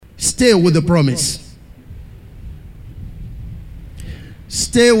Stay with the promise.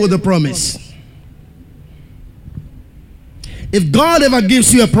 Stay with the promise. If God ever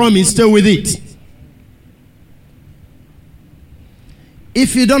gives you a promise, stay with it.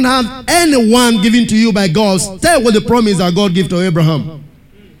 If you don't have anyone given to you by God, stay with the promise that God gave to Abraham.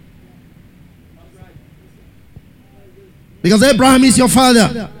 Because Abraham is your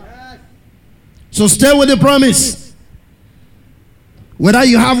father. So stay with the promise. Whether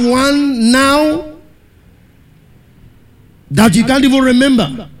you have one now that you can't even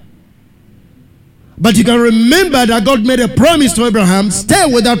remember, but you can remember that God made a promise to Abraham, stay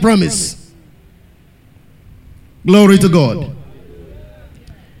with that promise. Glory to God.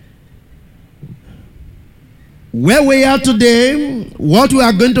 Where we are today, what we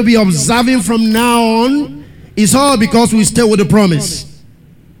are going to be observing from now on is all because we stay with the promise.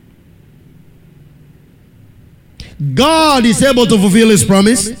 God is able to fulfill his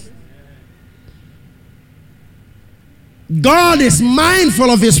promise. God is mindful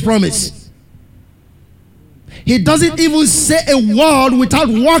of his promise. He doesn't even say a word without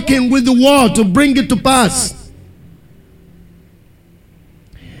working with the word to bring it to pass.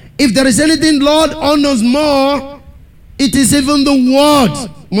 If there is anything Lord honors more, it is even the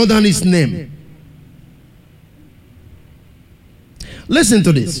word more than his name. Listen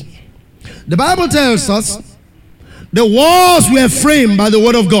to this. The Bible tells us the walls were framed by the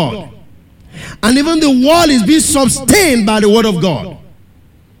word of God. And even the wall is being sustained by the word of God.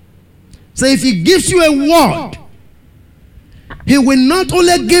 So if he gives you a word, he will not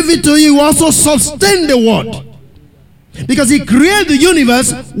only give it to you, he will also sustain the word. Because he created the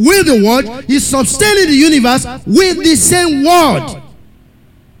universe with the word, he sustained the universe with the same word.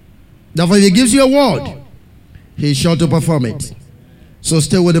 Therefore, if he gives you a word, he is sure to perform it. So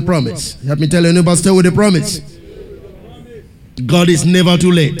stay with the promise. Let me tell you about stay with the promise. God is never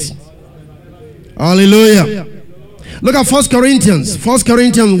too late. Hallelujah. Look at 1 Corinthians. 1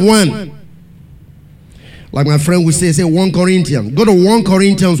 Corinthians 1. Like my friend would say 1 Corinthians. Go to 1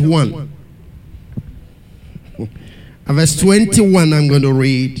 Corinthians 1. And verse 21 I'm going to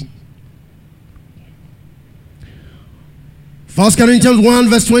read. 1 Corinthians 1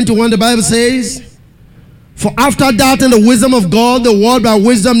 verse 21, the Bible says, for after that in the wisdom of God, the world by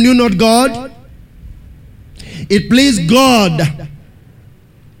wisdom knew not God. It pleased God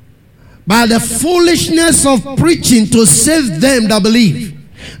by the foolishness of preaching to save them that believe.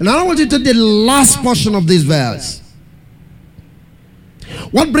 And I want you to take the last portion of this verse.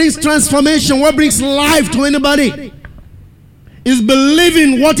 What brings transformation, what brings life to anybody is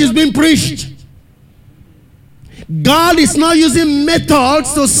believing what is being preached. God is not using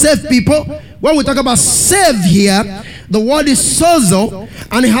methods to save people. When we talk about save here, the word is sozo,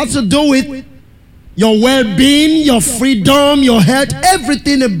 and it has to do with your well-being, your freedom, your health,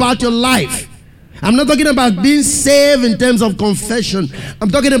 everything about your life. I'm not talking about being saved in terms of confession. I'm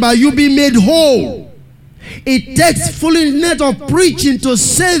talking about you being made whole. It takes foolishness of preaching to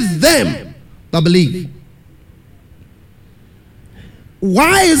save them that believe.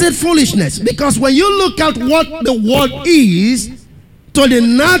 Why is it foolishness? Because when you look at what the word is, to the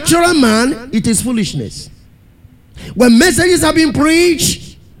natural man, it is foolishness. When messages have been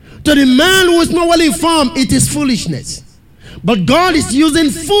preached, to the man who is not well informed, it is foolishness. But God is using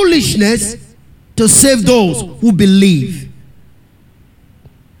foolishness to save those who believe.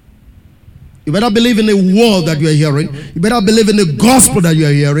 You better believe in the word that you are hearing. You better believe in the gospel that you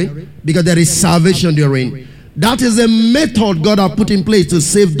are hearing, because there is salvation therein. That is a method God has put in place to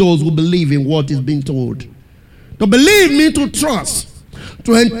save those who believe in what is being told. To believe means to trust.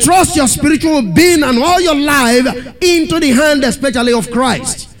 To entrust your spiritual being and all your life into the hand especially of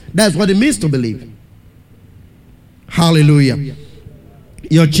Christ. That's what it means to believe. Hallelujah.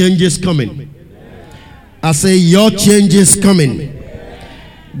 Your change is coming. I say your change is coming.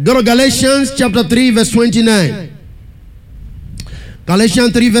 Go to Galatians chapter 3 verse 29.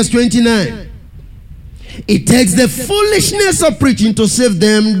 Galatians 3 verse 29. It takes the foolishness of preaching to save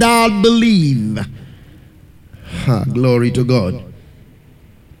them that believe. Glory to God.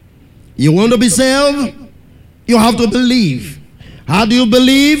 You want to be saved? You have to believe. How do you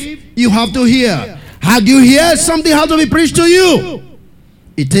believe? You have to hear. How do you hear? Something has to be preached to you.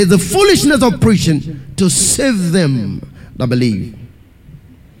 It takes the foolishness of preaching to save them that believe.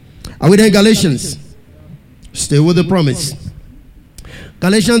 Are we there in Galatians? Stay with the promise.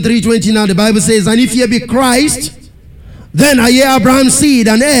 Galatians 3:29, the Bible says, and if ye be Christ, then are ye Abraham's seed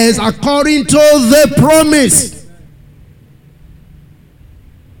and heirs according to the promise.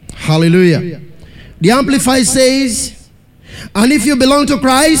 Hallelujah. The Amplified says, and if you belong to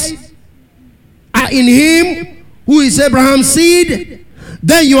Christ, are in him who is Abraham's seed,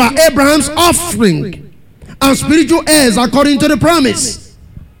 then you are Abraham's offspring and spiritual heirs according to the promise.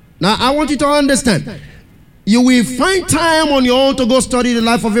 Now, I want you to understand. You will find time on your own to go study the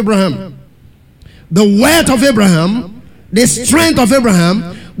life of Abraham. The wealth of Abraham, the strength of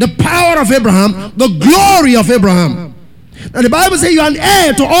Abraham, the power of Abraham, the glory of Abraham. Now, the Bible says you are an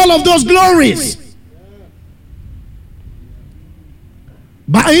heir to all of those glories.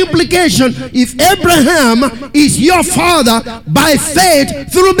 By implication, if Abraham is your father by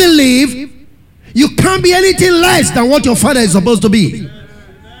faith through belief, you can't be anything less than what your father is supposed to be.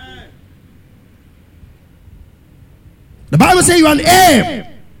 The Bible says you are an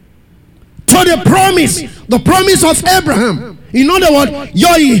heir to the promise of Abraham. In other words,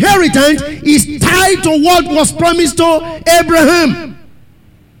 your inheritance is tied to what was promised to Abraham.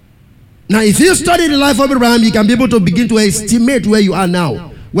 Now, if you study the life of Abraham, you can be able to begin to estimate where you are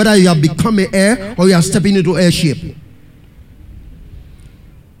now, whether you have become an heir or you are stepping into heirship.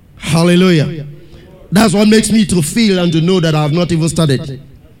 Hallelujah. That's what makes me to feel and to know that I have not even studied.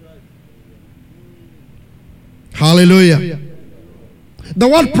 Hallelujah. The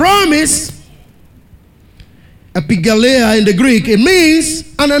word promise, epigaleia in the Greek, it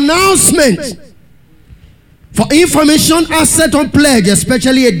means an announcement for information, asset, or pledge,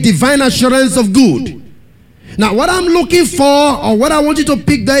 especially a divine assurance of good. Now, what I'm looking for, or what I want you to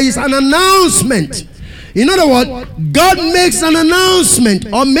pick there, is an announcement. In other words, God makes an announcement,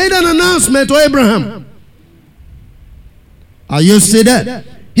 or made an announcement to Abraham. Are you see that?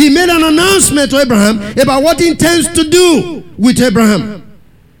 He made an announcement to Abraham about what he intends to do with Abraham.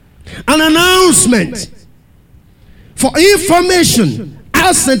 An announcement for information,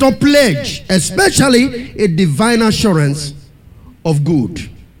 asset, or pledge, especially a divine assurance of good.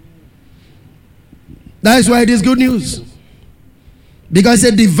 That is why it is good news. Because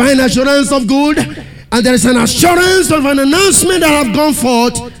it's a divine assurance of good, and there is an assurance of an announcement that has gone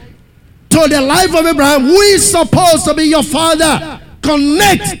forth to the life of Abraham, who is supposed to be your father.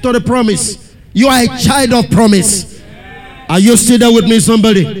 Connect to the promise. You are a child of promise. Are you still there with me,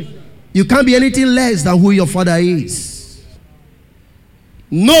 somebody? You can't be anything less than who your father is.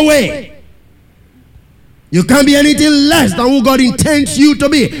 No way. You can't be anything less than who God intends you to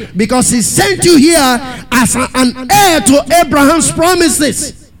be, because he sent you here as an heir to Abraham's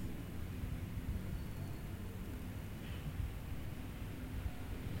promises.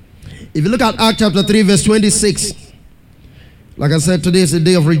 If you look at Acts chapter 3 verse 26, like I said, today is a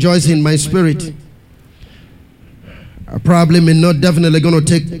day of rejoicing in my spirit. I probably may not definitely going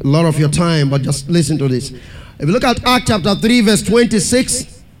to take a lot of your time, but just listen to this. If you look at Acts chapter 3 verse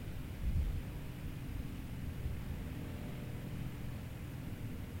 26,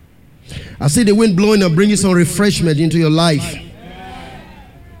 I see the wind blowing and bringing some refreshment into your life.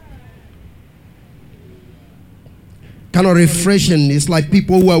 Kind of refreshing. It's like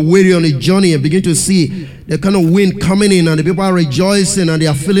people who are weary on a journey and begin to see the kind of wind coming in, and the people are rejoicing and they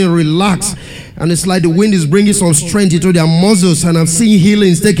are feeling relaxed. And it's like the wind is bringing some strength into their muscles, and I'm seeing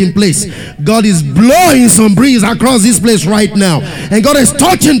healings taking place. God is blowing some breeze across this place right now. And God is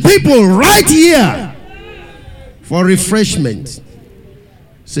touching people right here for refreshment.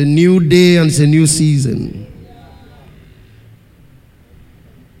 It's a new day and it's a new season.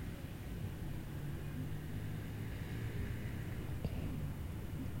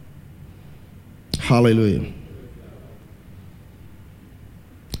 Hallelujah.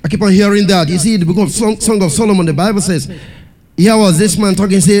 I keep on hearing that. You see, the book of Song of Solomon, the Bible says, here was this man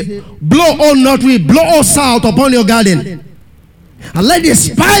talking, say, blow, O north wind, blow, O south upon your garden, and let the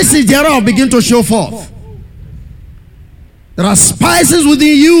spices thereof begin to show forth. There are spices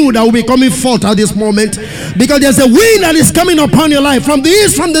within you that will be coming forth at this moment, because there's a wind that is coming upon your life from the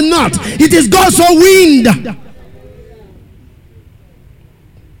east, from the north. It is God's wind.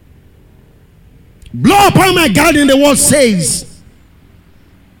 Blow upon my garden, the word says,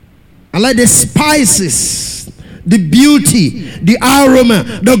 and let the spices, the beauty, the aroma,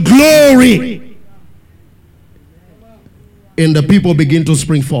 the glory in the people begin to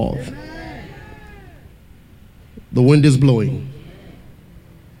spring forth. The wind is blowing.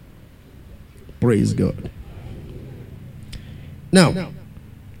 Praise God. Now,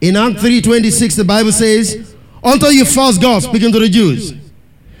 in Act 3:26, the Bible says, unto you first God, speaking to the Jews,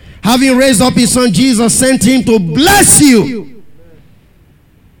 having raised up his son Jesus, sent him to bless you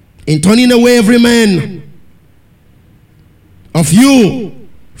in turning away every man of you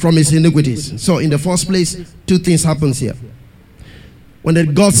from his iniquities. So in the first place, two things happens here.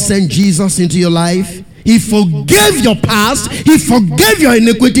 When God sent Jesus into your life, he forgave your past, he forgave your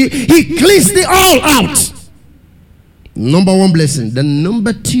iniquity, he cleansed it all out. Number one blessing. The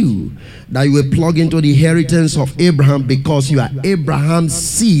number two, that you will plug into the inheritance of Abraham because you are Abraham's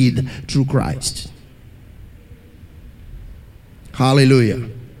seed through Christ. Hallelujah.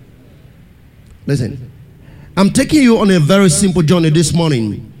 Listen, I'm taking you on a very simple journey this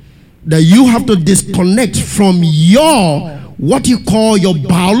morning, that you have to disconnect from your, what you call your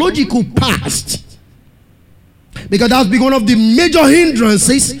biological past. Because that's been one of the major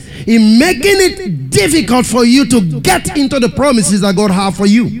hindrances in making it difficult for you to get into the promises that God has for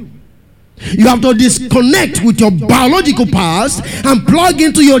you. You have to disconnect with your biological past and plug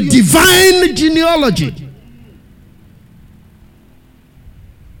into your divine genealogy.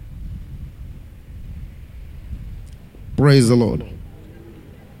 Praise the Lord.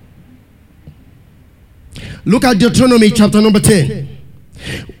 Look at Deuteronomy chapter number 10.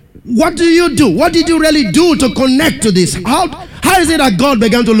 What do you do? What did you really do to connect to this? How is it that God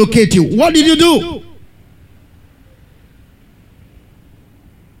began to locate you? What did you do?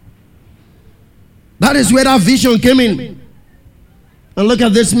 That is where that vision came in. And look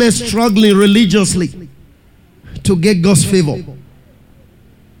at this man struggling religiously to get God's favor.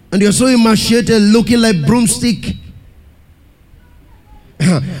 And you're so emaciated, looking like broomstick.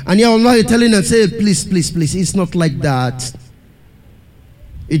 And you're not telling and say, please, please, please, it's not like that.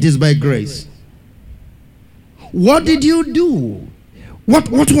 It is by grace. What did you do? What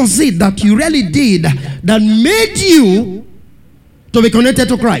was it that you really did that made you to be connected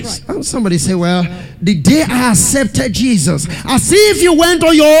to Christ? And somebody say, well, the day I accepted Jesus, as if you went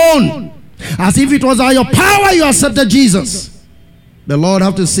on your own, as if it was by your power you accepted Jesus. The Lord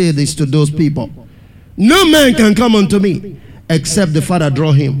have to say this to those people. No man can come unto me except the Father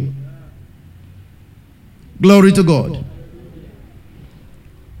draw him. Glory to God.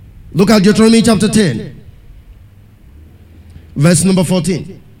 Look at Deuteronomy chapter 10, verse number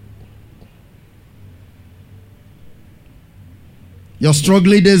 14. Your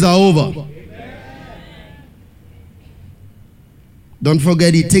struggling days are over. Don't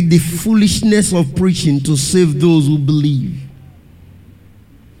forget, it takes the foolishness of preaching to save those who believe.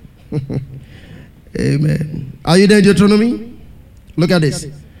 Amen. Are you there in Deuteronomy? Look at this.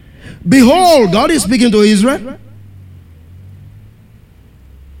 Behold, God is speaking to Israel.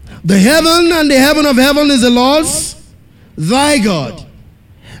 The heaven and the heaven of heaven is the Lord's, thy God.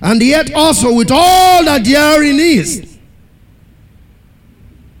 And the earth also with all that therein is.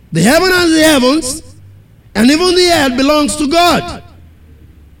 The heaven and the heavens and even the earth belongs to God.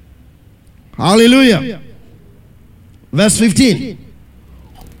 Hallelujah. Verse 15.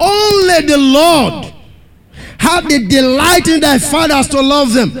 Only the Lord had the delight in thy fathers to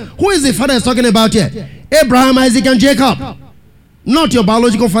love them. Who is the father he's talking about here? Abraham, Isaac, and Jacob. Not your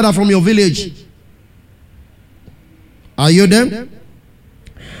biological father from your village. Are you there?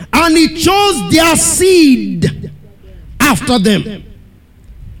 And he chose their seed after them.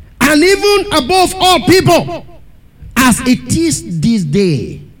 And even above all people, as it is this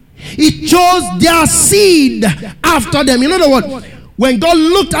day, he chose their seed after them. In other words, when God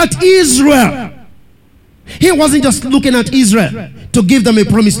looked at Israel, he wasn't just looking at Israel to give them a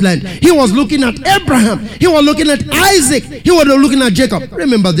promised land. He was looking at Abraham. He was looking at Isaac. He was looking at Jacob.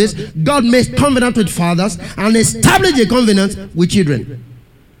 Remember this. God made covenant with fathers and established a covenant with children.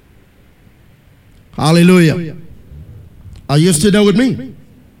 Hallelujah. Are you still there with me?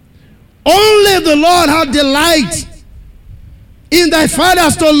 Only the Lord had delight in thy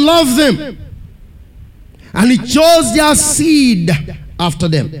fathers to love them. And he chose their seed after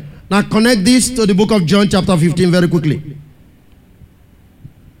them. Now connect this to the book of John chapter 15 very quickly.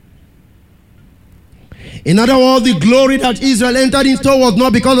 In other words, the glory that Israel entered into was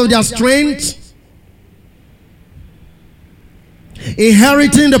not because of their strength.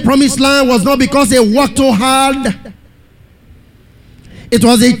 Inheriting the promised land was not because they worked too hard. It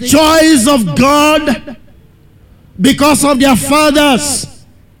was a choice of God because of their fathers.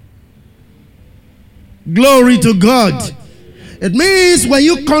 Glory to God. It means when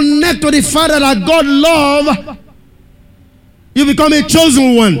you connect to the Father that God loves, you become a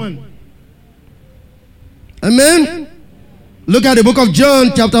chosen one. Amen. Look at the book of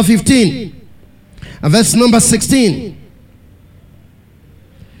John chapter 15 and verse number 16.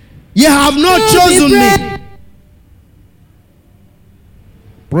 Ye have not chosen me.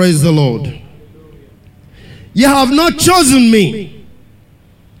 Praise the Lord. Ye have not chosen me,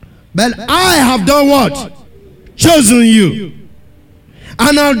 but I have done what? Chosen you.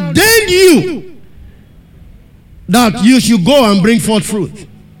 And ordained you that you should go and bring forth fruit.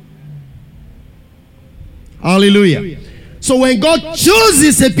 Hallelujah. So when God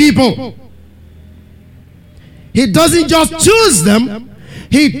chooses a people, he doesn't just choose them,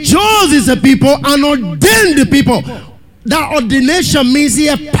 he chooses a people and ordained the people. That ordination means he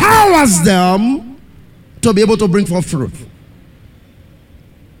empowers them to be able to bring forth fruit.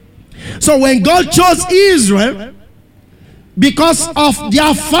 So when God chose Israel, because of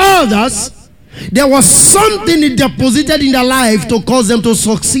their fathers, there was something he deposited in their life to cause them to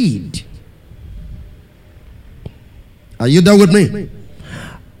succeed. Are you there with me?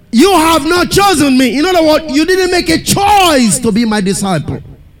 You have not chosen me. In other words, you didn't make a choice to be my disciple.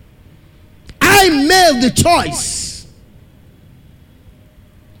 I made the choice.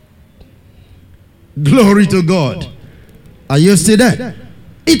 Glory to God. Are you still there?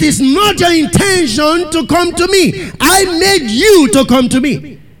 It is not your intention to come to me. I made you to come to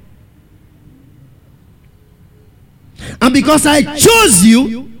me. And because I chose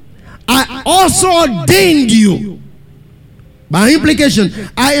you, I also ordained you. By implication,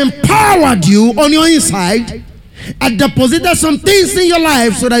 I empowered you on your inside. I deposited some things in your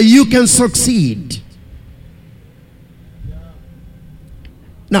life so that you can succeed.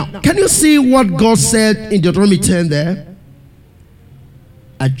 Now, can you see what God said in Deuteronomy 10 there?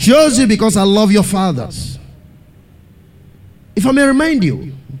 I chose you because I love your fathers. If I may remind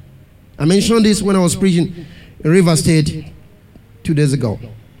you, I mentioned this when I was preaching in River State 2 days ago.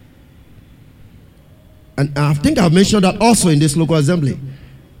 And I think I've mentioned that also in this local assembly.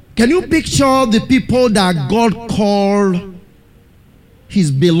 Can you picture the people that God called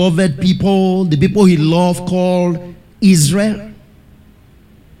his beloved people, the people he loved, called Israel?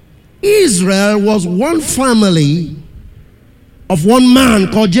 Israel was one family of one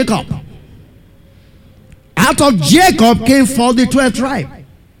man called Jacob. Out of Jacob came forth the 12th tribe.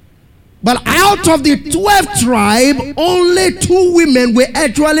 But out of the 12th tribe, only 2 women were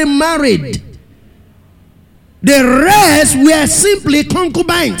actually married. The rest were simply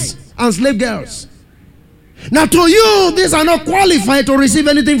concubines and slave girls. Now to you, these are not qualified to receive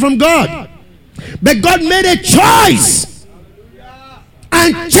anything from God. But God made a choice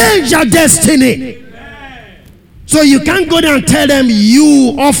and changed your destiny. So you can't go there and tell them,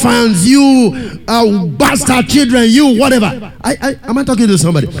 you orphans, you bastard children, you whatever. Am I talking to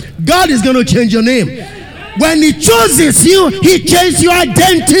somebody? God is going to change your name. When he chooses you, he changes your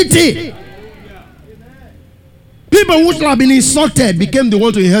identity. People who should have been insulted became the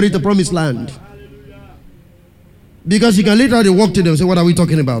one to inherit the promised land. Because you can literally walk to them and say, what are we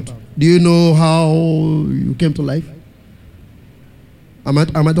talking about? Do you know how you came to life? Am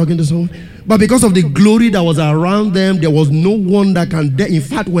I talking to someone? But because of the glory that was around them, there was no one that can dare. In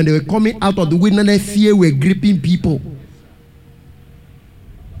fact, when they were coming out of the wilderness, fear were gripping people.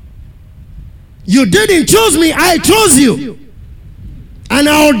 You didn't choose me, I chose you. And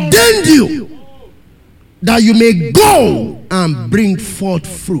I ordained you that you may go and bring forth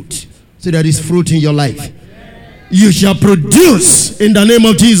fruit. So there is fruit in your life. You shall produce in the name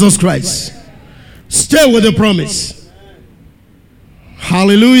of Jesus Christ. Stay with the promise.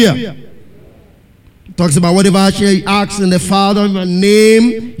 Hallelujah. Talks about whatever actually asks in the Father in my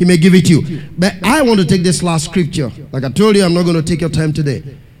name, he may give it to you. But I want to take this last scripture. Like I told you, I'm not going to take your time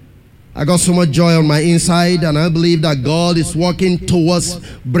today. I got so much joy on my inside, and I believe that God is working towards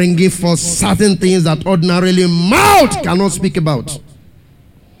bringing forth certain things that ordinarily mouth cannot speak about.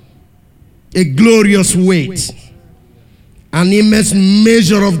 A glorious weight, an immense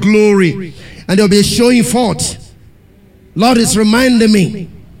measure of glory, and they'll be showing forth. Lord is reminding me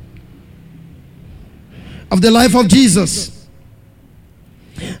of the life of Jesus.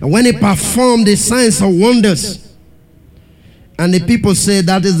 And when he performed the signs of wonders, and the people say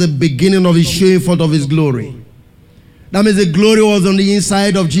that is the beginning of his showing forth of his glory. That means the glory was on the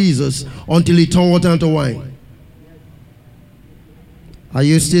inside of Jesus until he turned water into wine. Are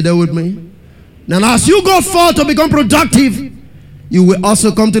you still there with me? Now as you go forth to become productive, you will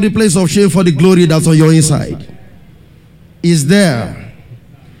also come to the place of showing for the glory that's on your inside. It's there,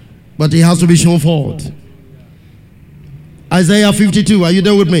 but it has to be shown forth. Isaiah 52, are you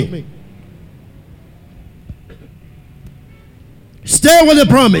there with me? Stay with the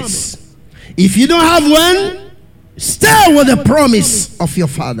promise. If you don't have one, stay with the promise of your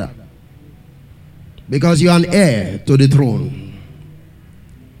Father. Because you are an heir to the throne.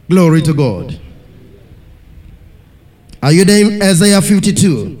 Glory to God. Are you there in Isaiah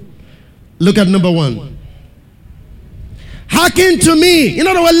 52? Look at number 1. Hearken to me. In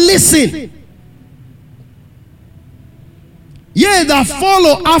other words, listen. Ye that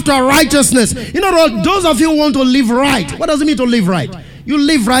follow after righteousness. In other words, those of you who want to live right. What does it mean to live right? You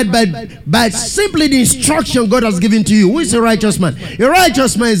live right by simply the instruction God has given to you. Who is a righteous man? A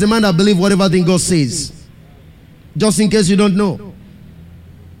righteous man is a man that believes whatever thing God says. Just in case you don't know.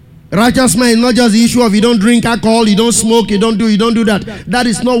 Righteous man is not just the issue of you don't drink alcohol, you don't smoke, you don't do that. That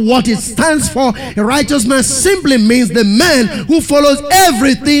is not what it stands for. A righteous man simply means the man who follows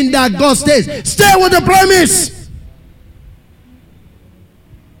everything that God says. Stay with the promise.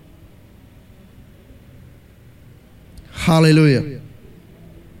 Hallelujah.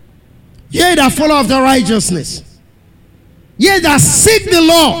 Ye that follow after righteousness, ye that seek the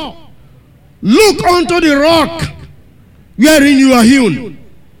Lord, look unto the rock wherein you are hewn.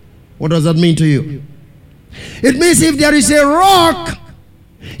 What does that mean to you? It means if there is a rock,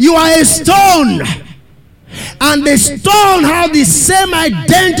 you are a stone. And the stone has the same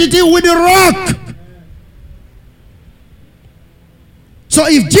identity with the rock. So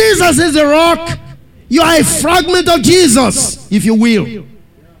if Jesus is the rock, you are a fragment of Jesus, if you will.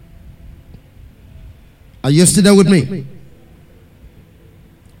 Are you still there with me?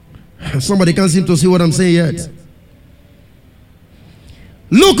 Somebody can't seem to see what I'm saying yet.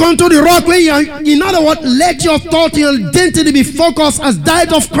 Look unto the rock where you are. In other words, let your thought and identity be focused as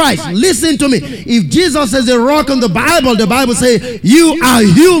that of Christ. Listen to me. If Jesus is a rock in the Bible says you are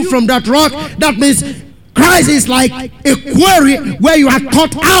hewn from that rock. That means Christ is like a quarry where you are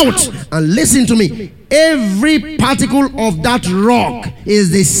cut out. And listen to me. Every particle of that rock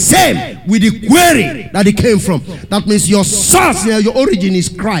is the same with the quarry that it came from. That means your source, your origin is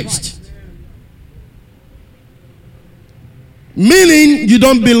Christ. Meaning you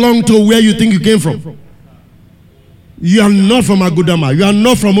don't belong to where you think you came from. You are not from Agudama. You are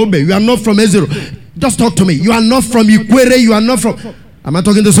not from Obe. You are not from Ezero. Just talk to me. You are not from Ikwere. You are not from... Am I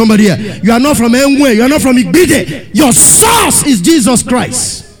talking to somebody here? You are not from Enwe. You are not from Igbide. Your source is Jesus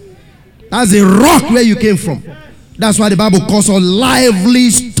Christ. That's a rock where you came from. That's why the Bible calls us lively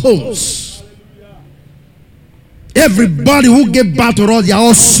stones. Everybody who gave birth to us, they are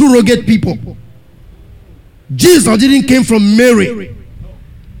all surrogate people. Jesus didn't come from Mary.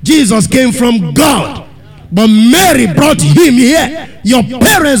 Jesus came from God. But Mary brought him here. Your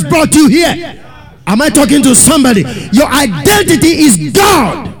parents brought you here. Am I talking to somebody? Your identity is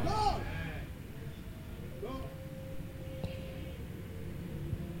God.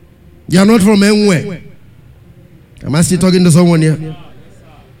 You are not from anywhere. Am I still talking to someone here?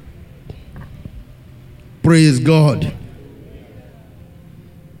 Praise God.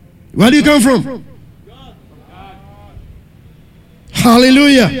 Where do you come from?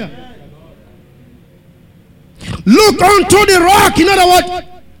 Hallelujah. Look unto the rock. In other words,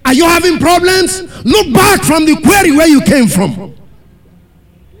 are you having problems? Look back from the quarry where you came from.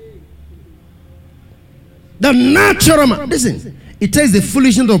 The natural man. Listen, it takes the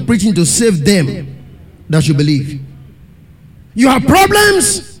foolishness of preaching to save them that you believe. You have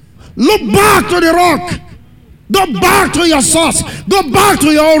problems? Look back to the rock. Go back to your source. Go back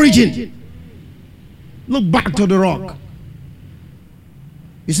to your origin. Look back to the rock.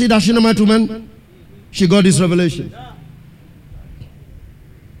 You see that Shunammite woman? She got this revelation.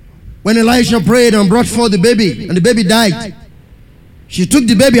 When Elisha prayed and brought forth the baby, and the baby died, she took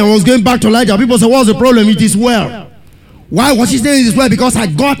the baby and was going back to Elijah. People said, what's the problem? It is well. Why was she saying it is well? Because I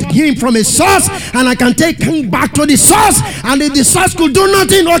got him from a source, and I can take him back to the source. And if the source could do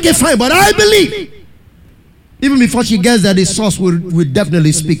nothing, okay, fine. But I believe, even before she gets there, the source will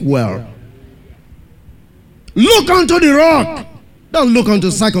definitely speak well. Look unto the rock. Don't look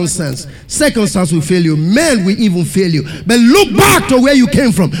unto circumstance. Circumstance will fail you. Men will even fail you. But look back to where you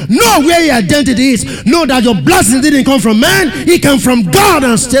came from. Know where your identity is. Know that your blessing didn't come from man. It came from God,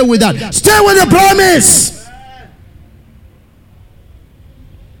 and stay with that. Stay with the promise.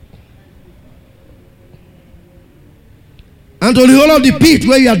 And to the whole of the pit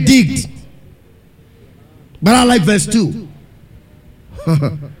where you are digged. But I like verse 2.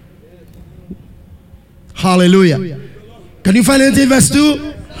 Hallelujah. Can you find anything in verse 2?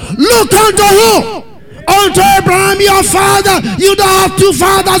 Look unto who? Unto Abraham your father. You don't have two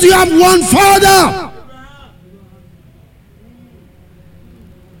fathers, you have one father.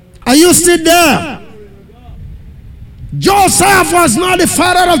 Are you still there? Joseph was not the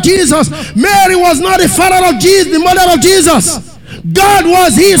father of Jesus. Mary was not the father of Jesus, the mother of Jesus. God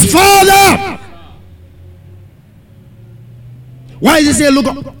was his father. Why does he say, look,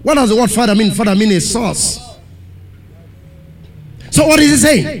 what does the word father mean? Father means a source. So what is he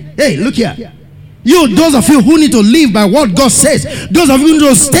saying? Hey, look here. You, those of you who need to live by what God says, those of you who need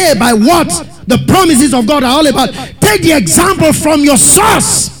to stay by what the promises of God are all about, take the example from your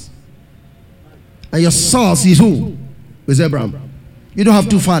source. And your source is who? Is Abraham. You don't have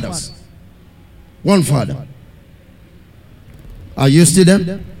two fathers. One father. Are you still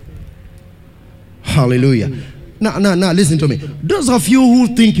there? Hallelujah. Now, listen to me. Those of you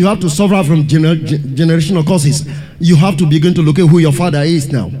who think you have to suffer from generational causes, you have to begin to look at who your father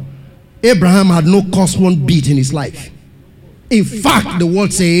is now. Abraham had no cost one bit in his life. In fact, the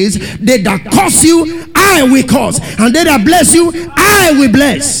word says, they that curse you, I will curse. And they that bless you, I will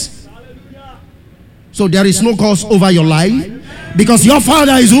bless. So there is no curse over your life. Because your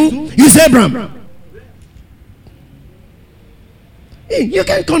father is who? He's Abraham. Hey, you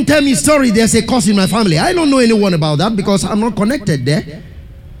can't come tell me sorry there's a curse in my family. I don't know anyone about that because I'm not connected there.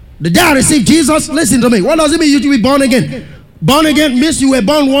 The day I received Jesus, listen to me. What does it mean you to be born again? Born again means you were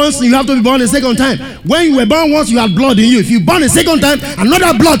born once and you have to be born a second time. When you were born once, you had blood in you. If you born a second time,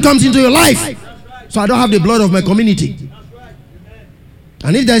 another blood comes into your life. So I don't have the blood of my community.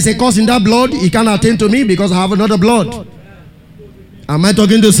 And if there is a curse in that blood, it can't attain to me because I have another blood. Am I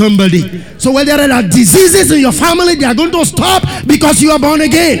talking to somebody? So when there are diseases in your family, they are going to stop because you are born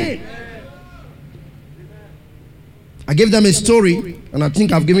again. I gave them a story, and I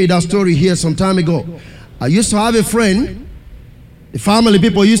think I've given you that story here some time ago. I used to have a friend. The family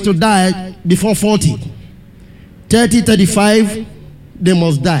people used to die before 40. 30, 35, they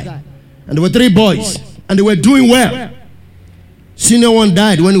must die. And there were 3 boys, and they were doing well. Senior one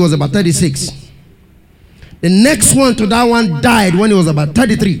died when he was about 36. The next one to that one died when he was about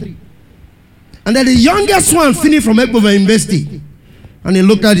 33. And then the youngest one finished from Ekpova University. And he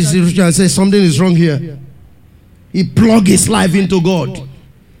looked at his situation and said, something is wrong here. He plugged his life into God.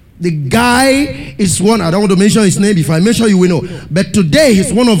 The guy is one, I don't want to mention his name. If I mention you will know. But today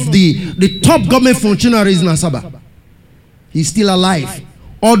he's one of the top government functionaries in Asaba. He's still alive.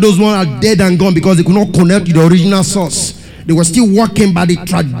 All those ones are dead and gone because they could not connect to the original source. They were still walking by the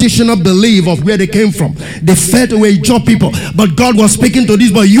traditional belief of where they came from. They felt they were Ijaw people. But God was speaking to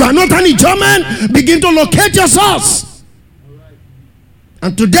this boy. You are not an Ijaw man. Begin to locate your source.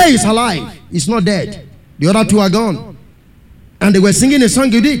 And today he's alive. He's not dead. The other 2 are gone. And they were singing a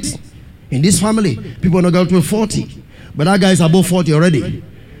song you did. In this family, people are not going to 40. But that guy is above 40 already.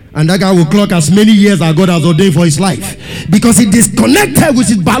 And that guy will clock as many years as God has ordained for his life. Because he disconnected with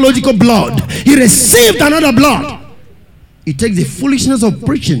his biological blood. He received another blood. It takes the foolishness of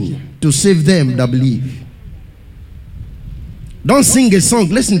preaching to save them that believe. Don't sing a song.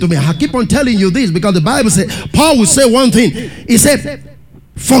 Listen to me. I keep on telling you this because the Bible said, Paul will say one thing. He said,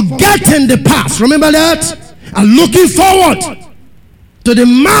 forgetting the past. Remember that? And looking forward to the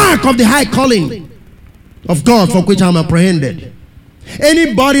mark of the high calling of God for which I am apprehended.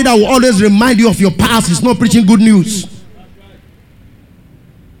 Anybody that will always remind you of your past is not preaching good news.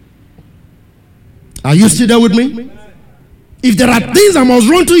 Are you still there with me? If there are things that must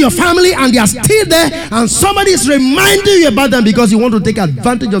run through your family and they are still there and somebody is reminding you about them because you want to take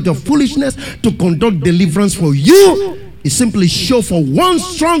advantage of your foolishness to conduct deliverance for you, it simply shows for one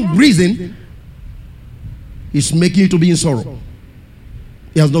strong reason, it's making you to be in sorrow.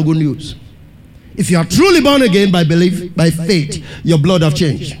 He has no good news. If you are truly born again by belief, by faith, your blood have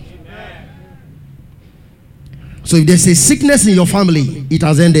changed. So if there's a sickness in your family, it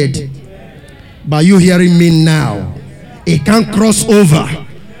has ended. By you hearing me now, it can't cross over.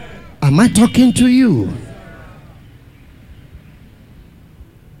 Am I talking to you?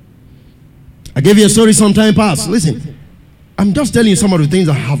 I gave you a story some time past. Listen, I'm just telling you some of the things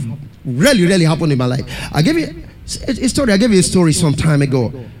that have really happened in my life. I gave you a story. I gave you a story some time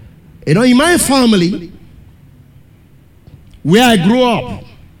ago. You know, in my family, where I grew up,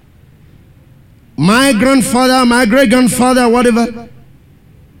 my grandfather, my great-grandfather, whatever,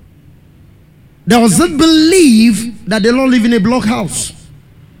 there was a belief that they don't live in a blockhouse.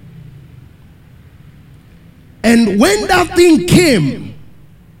 And when that thing came,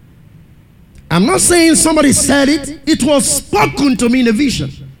 I'm not saying somebody said it, it was spoken to me in a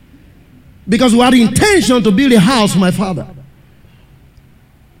vision. Because we had the intention to build a house for my father.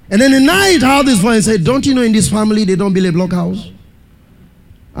 And then the night I heard this voice and said, don't you know in this family they don't build a blockhouse?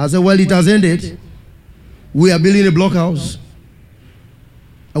 I said, well, it has ended. We are building a blockhouse.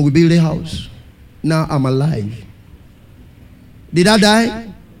 And we build a house. Now I'm alive. Did I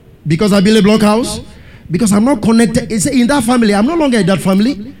die because I built a blockhouse? Because I'm not connected. It's in that family. I'm no longer in that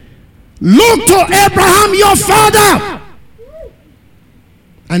family. Look to Abraham, your father.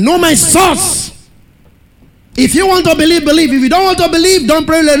 I know my source. If you want to believe, believe. If you don't want to believe, don't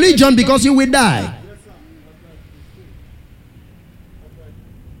pray religion because you will die.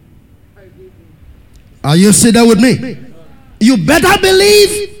 Are you sitting there with me? You better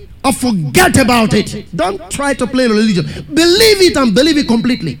believe or forget about it. Don't try to play religion. Believe it and believe it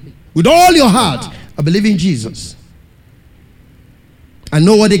completely. With all your heart. I believe in Jesus. I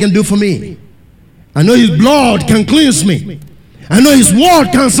know what he can do for me. I know his blood can cleanse me. I know his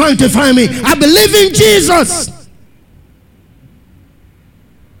word can sanctify me. I believe in Jesus.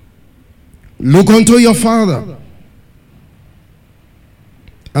 Look unto your father.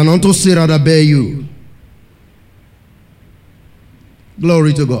 and unto Sarah that bare you.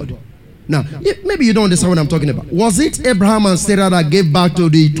 Glory to God. Now, maybe you don't understand what I'm talking about. Was it Abraham and Sarah that gave back to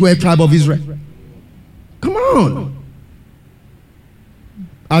the 12 tribe of Israel? Come on.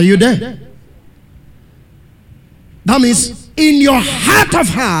 Are you there? That means in your heart of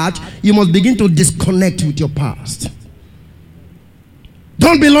heart, you must begin to disconnect with your past.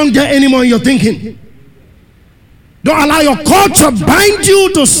 Don't belong there anymore in your thinking. Don't allow your culture bind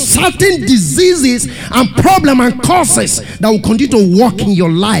you to certain diseases and problems and causes that will continue to work in your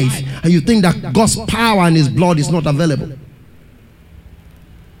life, and you think that God's power and His blood is not available.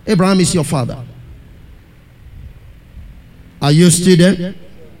 Abraham is your father. Are you still there?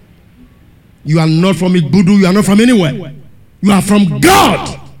 You are not from Igbudu, you are not from anywhere. You are from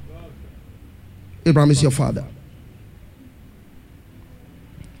God. Abraham is your father.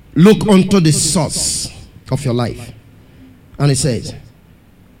 Look unto the source of your life. And it says,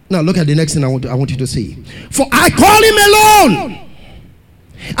 now look at the next thing I want you to see. For I call him alone,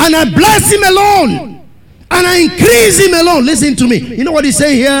 and I bless him alone, and I increase him alone. Listen to me. You know what he's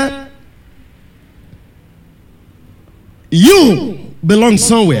saying here? You belong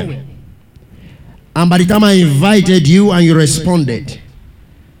somewhere. And by the time I invited you and you responded,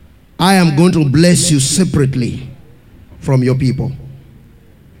 I am going to bless you separately from your people.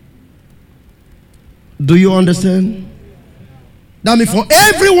 Do you understand? That means for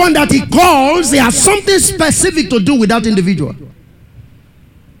everyone that he calls, he has something specific to do with that individual.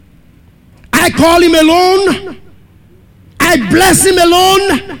 I call him alone. I bless him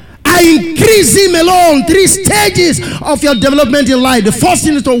alone. I increase him alone. 3 stages of your development in life. The first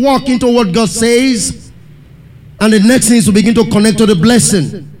thing is to walk into what God says. And the next thing is to begin to connect to the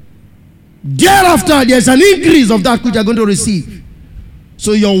blessing. Thereafter, there's an increase of that which you're going to receive.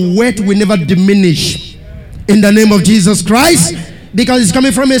 So your weight will never diminish. In the name of Jesus Christ. Because it's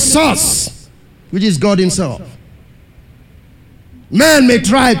coming from a source, which is God himself. Man may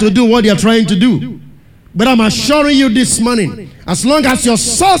try to do what they are trying to do. But I'm assuring you this morning, as long as your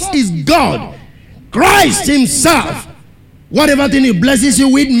source is God, Christ himself, whatever thing he blesses you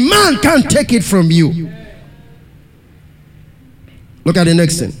with, man can't take it from you. Look at the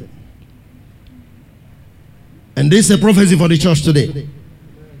next thing. And this is a prophecy for the church today.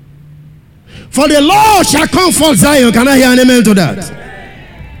 For the Lord shall comfort Zion. Can I hear an amen to that?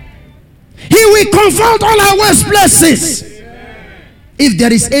 He will comfort all our worst places. If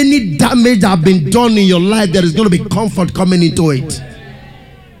there is any damage that has been done in your life, there is going to be comfort coming into it.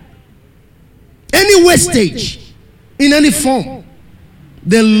 Any wastage in any form,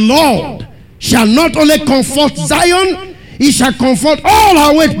 the Lord shall not only comfort Zion, he shall comfort all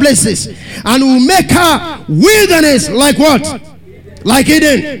her wet places, and will make her wilderness like what? Like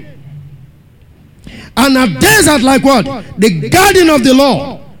Eden. And a desert like what? The garden of the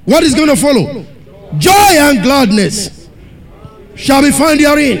Lord. What is going to follow? Joy and gladness shall be found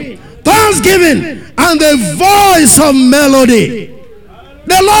therein. Thanksgiving and the voice of melody.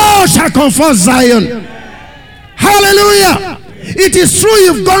 The Lord shall comfort Zion. Hallelujah. It is true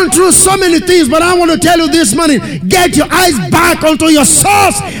you've gone through so many things, but I want to tell you this morning, get your eyes back onto your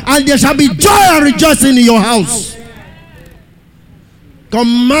source, and there shall be joy and rejoicing in your house.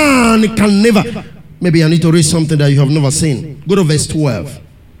 Command can never. Maybe I need to read something that you have never seen. Go to verse 12.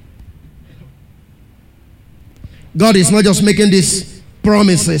 God is not just making these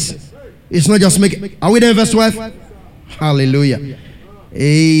promises. It's not just making. Are we there in verse 12? Hallelujah.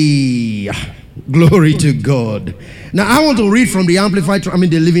 Hey, glory to God. Now I want to read from the Amplified,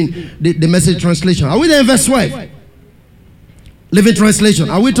 the Message translation. Are we there in verse 12? Living translation.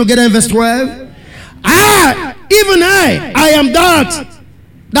 Are we together in verse 12? Even I am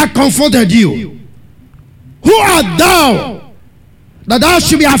that comforted you. Who art thou, that thou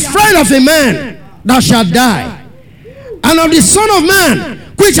should be afraid of a man that shall die, and of the Son of Man,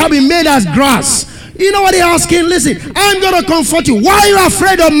 which shall be made as grass? You know what he's asking? Listen, I'm going to comfort you. Why are you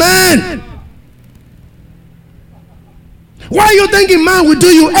afraid of man? Why are you thinking man will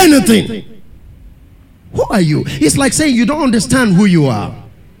do you anything? Who are you? It's like saying you don't understand who you are.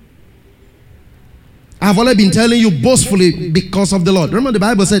 I've already been telling you boastfully because of the Lord. Remember the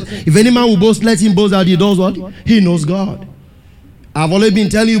Bible said, if any man will boast, let him boast that he does what? He knows God. I've already been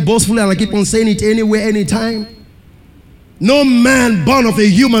telling you boastfully, and I keep on saying it anywhere, anytime. No man born of a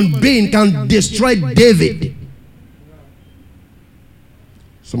human being can destroy David.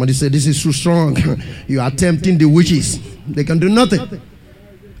 Somebody said, this is too strong. You are tempting the witches. They can do nothing.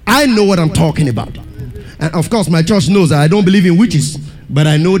 I know what I'm talking about. And of course, my church knows that I don't believe in witches, but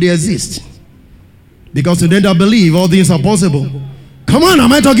I know they exist. Because to them that believe, all things are possible. Come on,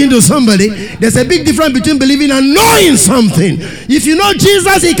 am I talking to somebody? There's a big difference between believing and knowing something. If you know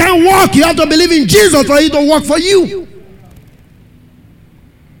Jesus, he can walk. You have to believe in Jesus for he to work for you.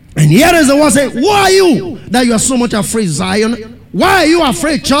 And here is the one saying, who are you that you are so much afraid, Zion? Why are you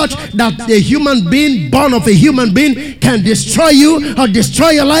afraid, church, that a human being, born of a human being, can destroy you or destroy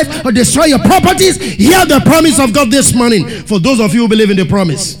your life or destroy your properties? Hear the promise of God this morning for those of you who believe in the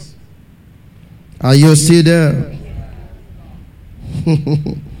promise. Are you still there?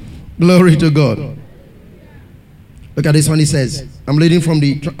 Glory to God. Look at this one. He says, I'm reading from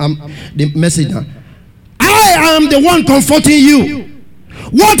the message now. I am the one comforting you.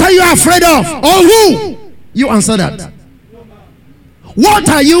 What are you afraid of? Or who? You answer that. What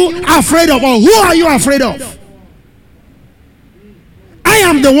are you afraid of? Or who are you afraid of? I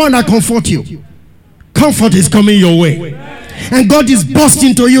am the one that comforts you. Comfort is coming your way. And God is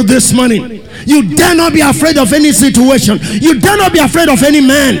bursting to you this morning. You dare not be afraid of any situation. You dare not be afraid of any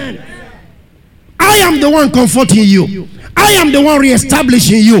man. I am the one comforting you. I am the one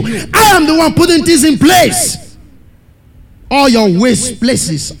reestablishing you. I am the one putting things in place. All your waste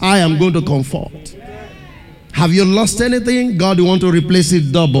places, I am going to comfort. Have you lost anything? God will want to replace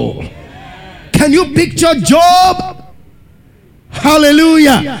it double. Can you picture Job?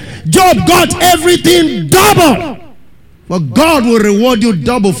 Hallelujah. Job got everything double. But God will reward you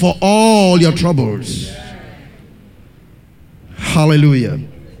double for all your troubles. Hallelujah.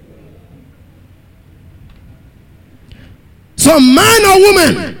 So man or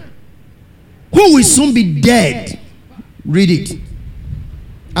woman who will soon be dead. Read it.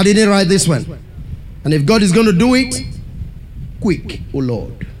 I didn't write this one. And if God is going to do it, quick, oh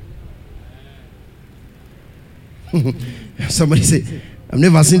Lord. Somebody say, I've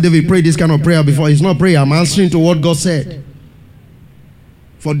never seen David pray this kind of prayer before. It's not prayer. I'm answering to what God said.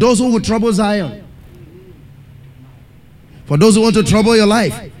 For those who will trouble Zion. For those who want to trouble your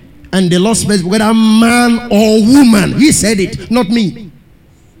life. And they lost space, whether man or woman. He said it, not me.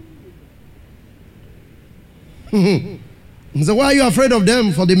 So why are you afraid of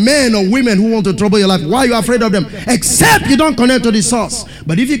them? For the men or women who want to trouble your life, why are you afraid of them? Except you don't connect to the source.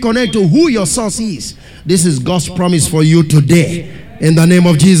 But if you connect to who your source is, this is God's promise for you today. In the name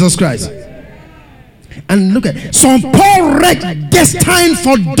of Jesus Christ. And look at some poor wretch destined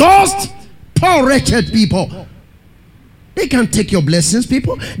for dust. Poor wretched people. They can't take your blessings,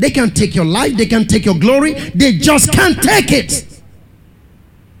 people. They can't take your life. They can't take your glory. They just can't take it.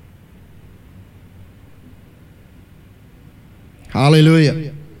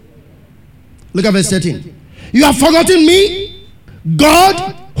 Hallelujah. Look at verse 13. You have forgotten me,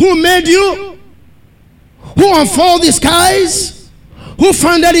 God, who made you, who unfolded the skies, who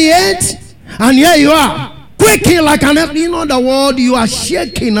founded the earth, and here you are, quaking like an earth. You know the word, you are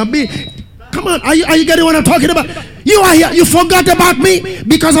shaking a bit. Come on, are you getting what I'm talking about? You are here, you forgot about me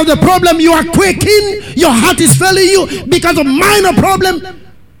because of the problem. You are quaking, your heart is failing you because of minor problem,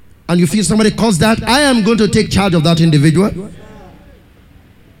 and you feel somebody caused that. I am going to take charge of that individual.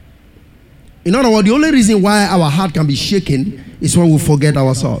 In other words, the only reason why our heart can be shaken is when we forget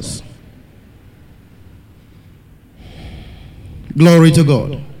our source. Glory to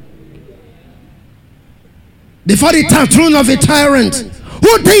God. Before the throne of a tyrant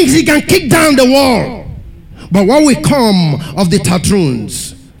who thinks he can kick down the wall. But what will come of the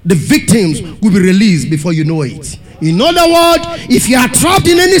tatroons, the victims will be released before you know it. In other words, if you are trapped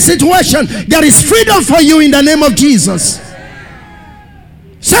in any situation, there is freedom for you in the name of Jesus.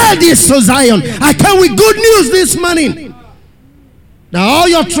 Say this to Zion. I come with good news this morning. Now all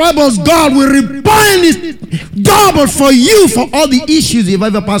your troubles, God will rebind it double for you for all the issues you've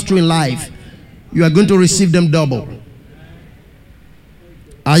ever passed through in life. You are going to receive them double.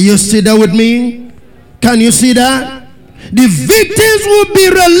 Are you still there with me? Can you see that? The victims will be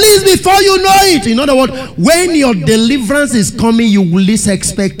released before you know it. In other words, when your deliverance is coming, you will least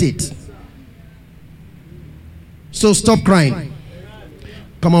expect it. So stop crying.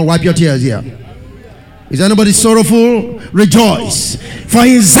 Come on, wipe your tears here. Is anybody sorrowful? Rejoice. For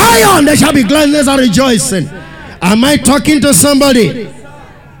in Zion there shall be gladness and rejoicing. Am I talking to somebody?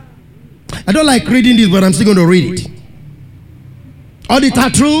 I don't like reading this, but I'm still going to read it. All the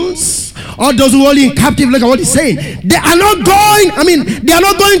tatroons, all those who are in captive, look at what he's saying. They are not going, they are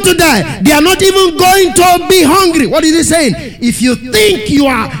not going to die. They are not even going to be hungry. What is he saying? If you think you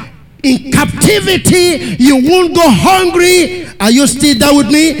are in captivity, you won't go hungry. Are you still there with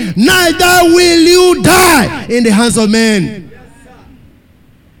me? Neither will you die in the hands of men.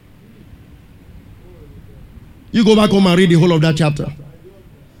 You go back home and read the whole of that chapter.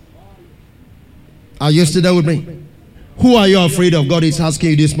 Are you still there with me? Who are you afraid of? God is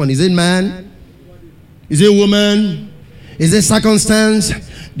asking you this morning. Is it man? Is it woman? Is it circumstance?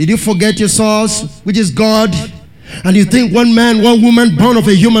 Did you forget your source, which is God? And you think one man, one woman born of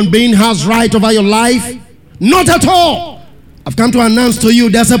a human being has right over your life? Not at all. I've come to announce to you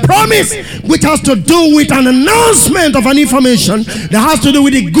there's a promise which has to do with an announcement of an information that has to do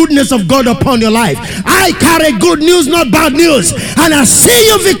with the goodness of God upon your life. I carry good news, not bad news, and I see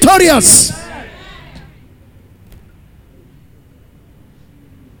you victorious.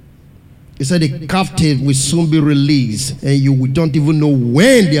 He said the captive will soon be released, and you don't even know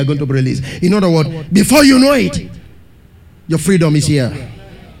when they are going to be released. In other words, before you know it, your freedom is here.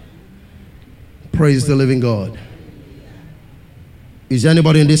 Praise the living God. Is there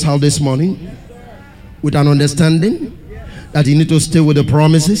anybody in this house this morning with an understanding that you need to stay with the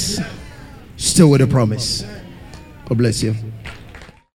promises? Stay with the promise. God bless you.